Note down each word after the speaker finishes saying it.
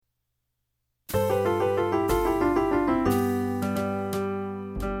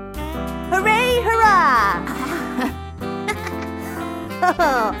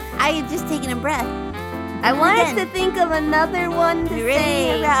I had just taken a breath. I wanted to think of another one to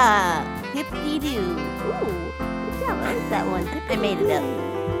say. Hurrah! Hip-dee-doo. Ooh, good job. I like that one. I made it up.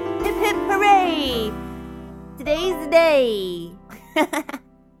 Hip hip hooray! Today's the day.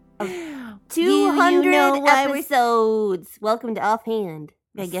 200 you know why episodes. Welcome to Offhand.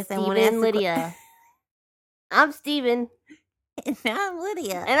 I guess I Steven want to ask and Lydia. I'm Steven. And I'm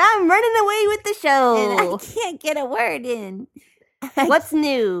Lydia. And I'm running away with the And show. I can't get a word in. What's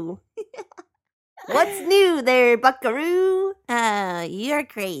new? What's new there, buckaroo? You're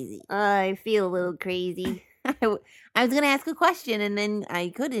crazy. I feel a little crazy. I was going to ask a question and then I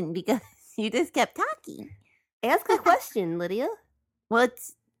couldn't because you just kept talking. Ask a question, Lydia. Well,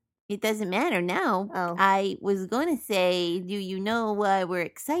 it doesn't matter now. Oh. I was going to say, do you know why we're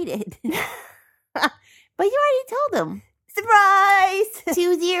excited? But you already told them. Surprise!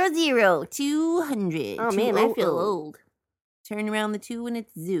 200. 200. Oh, man, I feel 200. old. Turn around the 2 and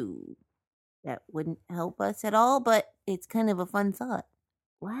it's zoo. That wouldn't help us at all, but it's kind of a fun thought.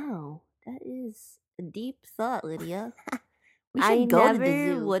 Wow, that is a deep thought, Lydia. We should I go to the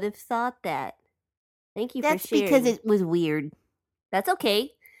never zoo. would have thought that. Thank you That's for sharing. because it was weird. That's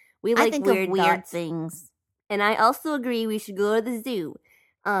okay. We I like think weird of weird thoughts. things. And I also agree we should go to the zoo.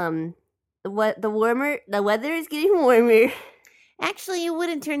 The weather is getting warmer. Actually, you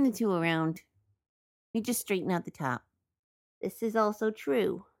wouldn't turn the 2 around. You just straighten out the top. This is also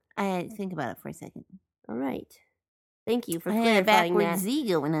true. I had to think about it for a second. All right. Thank you for I had a clarifying backwards that. Z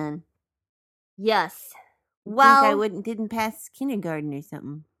going on. Yes. Well, I Well, didn't pass kindergarten or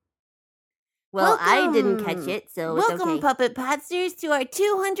something. I didn't catch welcome. it, so it's Welcome, okay. Puppet Podsters, to our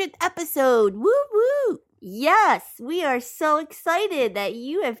 200th episode. Woo woo! Yes, we are so excited that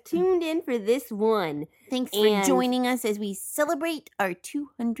you have tuned in for this one. Thanks for And- joining us as we celebrate our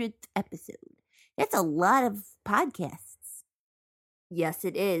 200th episode. That's a lot of podcasts, Yes,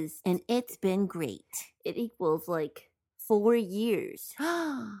 it is. and it's been great. It equals like 4 years.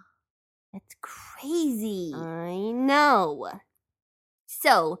 That's crazy. I know.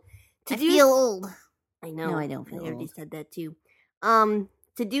 So, to I do feel old. I know. No, I don't feel I already old. said that too. To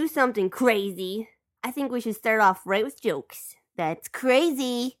do something crazy, I think we should start off right with jokes. That's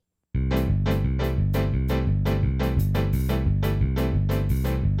crazy.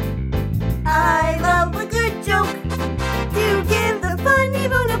 I love a good joke to give the funny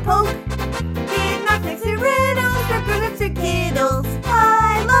bone a poke. It knocks next to riddles for grown-ups or kiddles.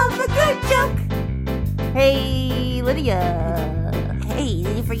 I love a good joke. Hey, Lydia. Hey,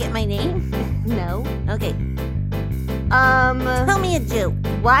 did you forget my name? No. Okay, tell me a joke.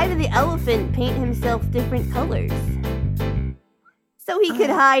 Why did the elephant paint himself different colors? So he could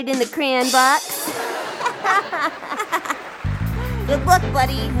hide in the crayon box. Good luck,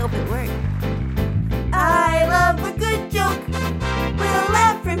 buddy. Hope it worked. I love a good joke. We'll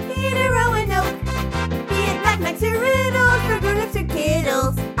laugh from Peter Roanoke. Be it knickknacks or riddles for grown-ups or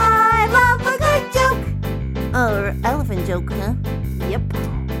kiddles. I love a good joke. Oh, elephant joke, huh? Yep.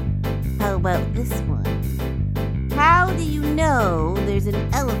 How about this one? How do you know there's an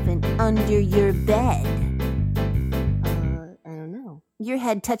elephant under your bed? I don't know. Your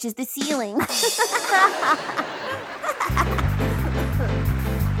head touches the ceiling.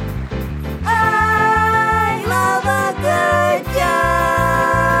 I love a good joke.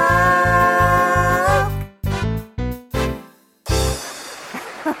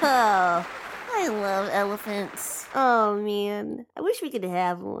 Oh, I love elephants. Oh man, I wish we could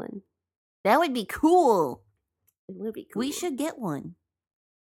have one. That would be cool. It would be cool. We should get one.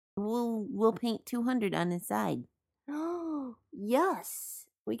 We'll paint 200 on his side. Oh yes,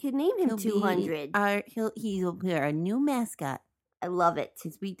 we could name him 200. He'll be our new mascot I love it.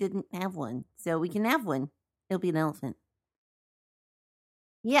 since we didn't have one, so we can have one. It'll be an elephant.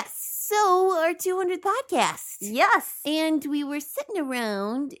 Yes. So our 200th podcast. Yes. And we were sitting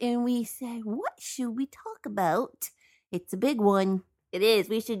around and we said, what should we talk about? It's a big one. It is.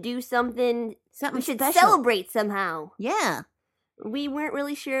 We should do something. Something We should special. celebrate somehow. Yeah. We weren't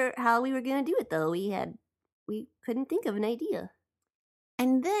really sure how we were going to do it, though. We couldn't think of an idea.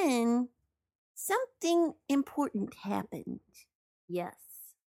 And then something important happened. Yes.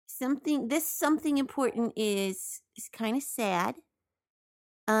 Something important is kind of sad.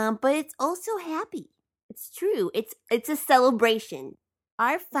 But it's also happy. It's true. It's a celebration.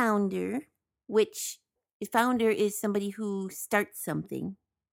 Our founder, which a founder is somebody who starts something.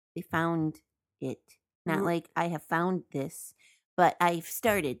 They found it. Not Mhm. like I have found this, but I've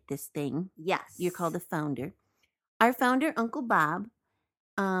started this thing. Yes. You're called a founder. Our founder, Uncle Bob,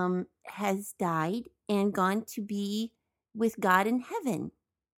 has died and gone to be with God in heaven.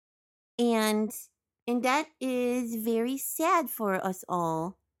 And And that is very sad for us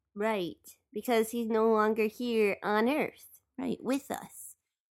all. Right. Because he's no longer here on Earth. Right, with us.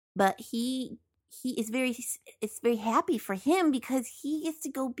 But he is it's very happy for him because he gets to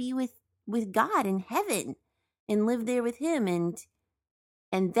go be with God in heaven and live there with him,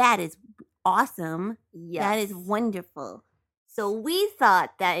 and that is awesome. Yes. That is wonderful. So we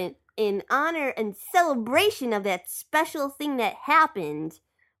thought that in honor and celebration of that special thing that happened,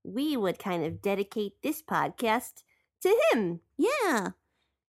 we would kind of dedicate this podcast to him. Yeah.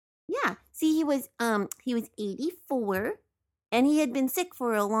 Yeah. See, he was 84 and he had been sick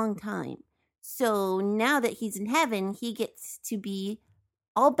for a long time. So now that he's in heaven, he gets to be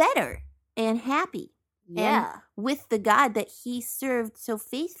all better and happy. Yeah. And with the God that he served so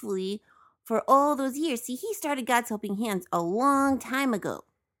faithfully for all those years. See, he started God's Helping Hands a long time ago.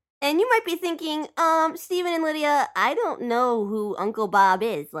 And you might be thinking, Stephen and Lydia, I don't know who Uncle Bob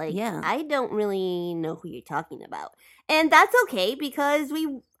is. I don't really know who you're talking about. And that's okay because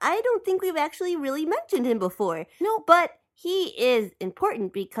I don't think we've actually really mentioned him before. No. But he is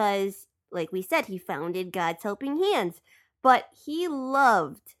important because, like we said, he founded God's Helping Hands. But he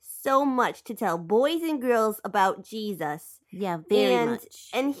loved so much to tell boys and girls about Jesus. Yeah, very much.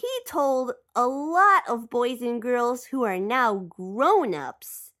 And he told a lot of boys and girls who are now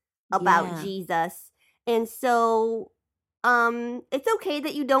grown-ups about Jesus. And so it's okay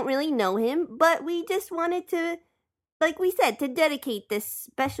that you don't really know him, but we just wanted to, like we said, to dedicate this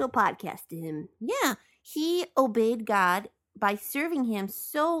special podcast to him. Yeah, he obeyed God by serving him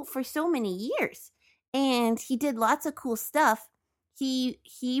for so many years. And he did lots of cool stuff. He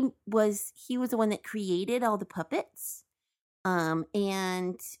was the one that created all the puppets.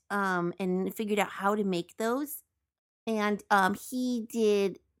 And figured out how to make those. And he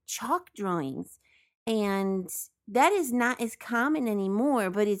did chalk drawings, and that is not as common anymore,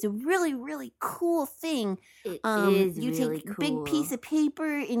 but it's a really, really cool thing. It is you really take cool. a big piece of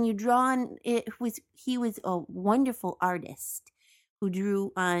paper and you draw on it. He was a wonderful artist who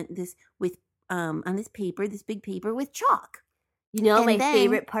drew on this paper, this big paper with chalk. You know, my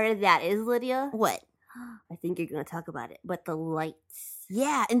favorite part of that is, Lydia? What? I think you're going to talk about it, but the lights.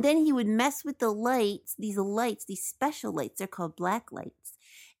 Yeah, and then he would mess with the lights, these special lights. They're called black lights.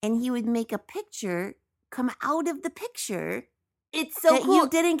 And he would make a picture come out of the picture. It's so that cool. You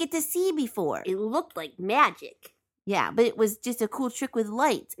didn't get to see before. It looked like magic. Yeah, but it was just a cool trick with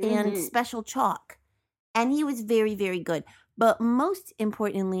lights and special chalk. And he was very, very good. But most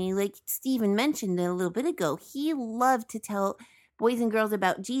importantly, like Stephen mentioned a little bit ago, he loved to tell boys and girls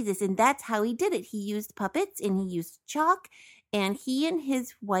about Jesus. And that's how he did it. He used puppets and he used chalk. And he and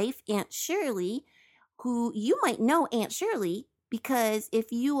his wife, Aunt Shirley, who you might know Aunt Shirley, because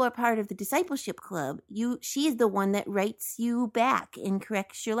if you are part of the discipleship club, she is the one that writes you back and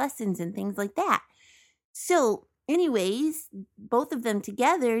corrects your lessons and things like that. So anyways, both of them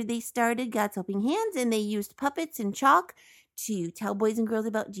together, they started God's Helping Hands, and they used puppets and chalk to tell boys and girls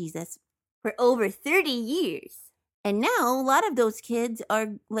about Jesus for over 30 years. And now a lot of those kids are,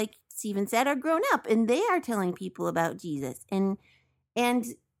 like Stephen said, are grown up, and they are telling people about Jesus. And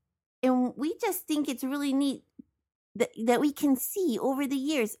we just think it's really neat that we can see over the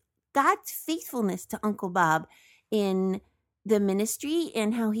years God's faithfulness to Uncle Bob in the ministry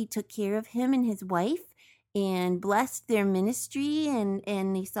and how he took care of him and his wife and blessed their ministry.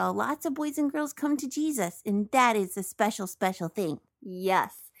 And they saw lots of boys and girls come to Jesus. And that is a special, special thing.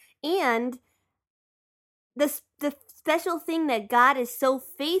 Yes. And the special thing that God is so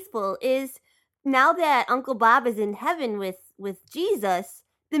faithful is now that Uncle Bob is in heaven with Jesus,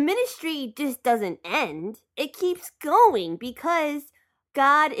 the ministry just doesn't end. It keeps going because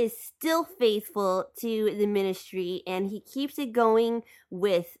God is still faithful to the ministry, and he keeps it going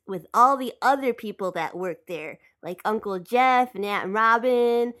with all the other people that work there, like Uncle Jeff and Aunt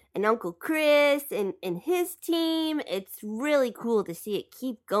Robin and Uncle Chris and his team. It's really cool to see it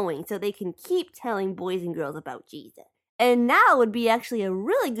keep going so they can keep telling boys and girls about Jesus. And now would be actually a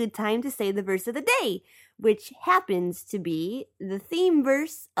really good time to say the verse of the day, which happens to be the theme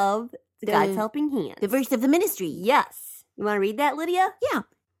verse of God's Helping Hands. The verse of the ministry. Yes. You want to read that, Lydia? Yeah.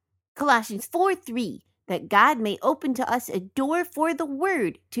 Colossians 4:3, that God may open to us a door for the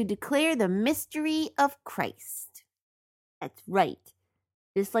word to declare the mystery of Christ. That's right.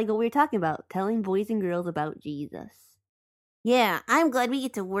 Just like what we were talking about, telling boys and girls about Jesus. Yeah, I'm glad we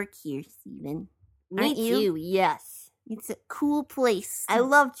get to work here, Stephen. Me too, yes. It's a cool place. I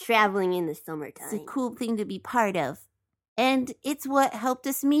love traveling in the summertime. It's a cool thing to be part of. And it's what helped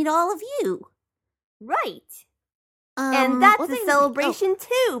us meet all of you. Right. And that's a celebration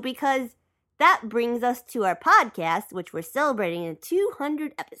too, because that brings us to our podcast, which we're celebrating a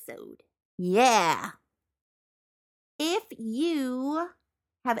 200 episode. Yeah. if you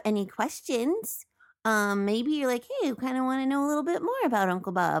have any questions, maybe you're like, hey, I kind of want to know a little bit more about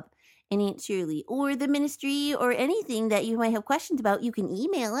Uncle Bob and Aunt Shirley or the ministry or anything that you might have questions about, you can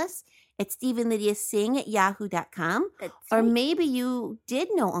email us at StephenLydiaSing@yahoo.com. Or maybe you did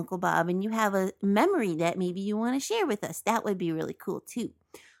know Uncle Bob and you have a memory that maybe you want to share with us. That would be really cool too.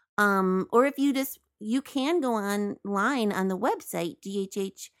 Or if you can go online on the website,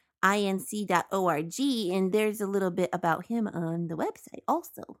 dhhinc.org, and there's a little bit about him on the website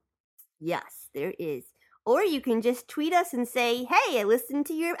also. Yes, there is. Or you can just tweet us and say, hey, I listened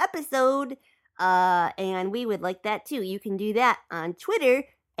to your episode, and we would like that too. You can do that on Twitter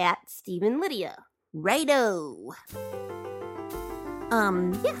at Stephen Lydia. Righto.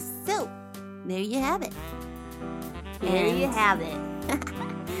 Yes, so there you have it. There you have it.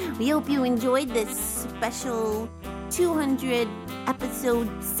 We hope you enjoyed this special 200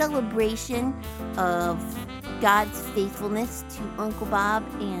 episode celebration of God's faithfulness to Uncle Bob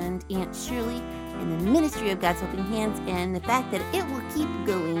and Aunt Shirley and the ministry of God's Helping Hands and the fact that it will keep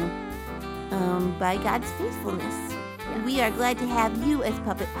going by God's faithfulness. Yeah. We are glad to have you as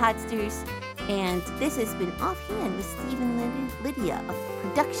Puppet Podsters, and this has been Offhand with Stephen Lydia, a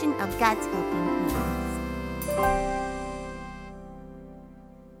production of God's Helping Hands.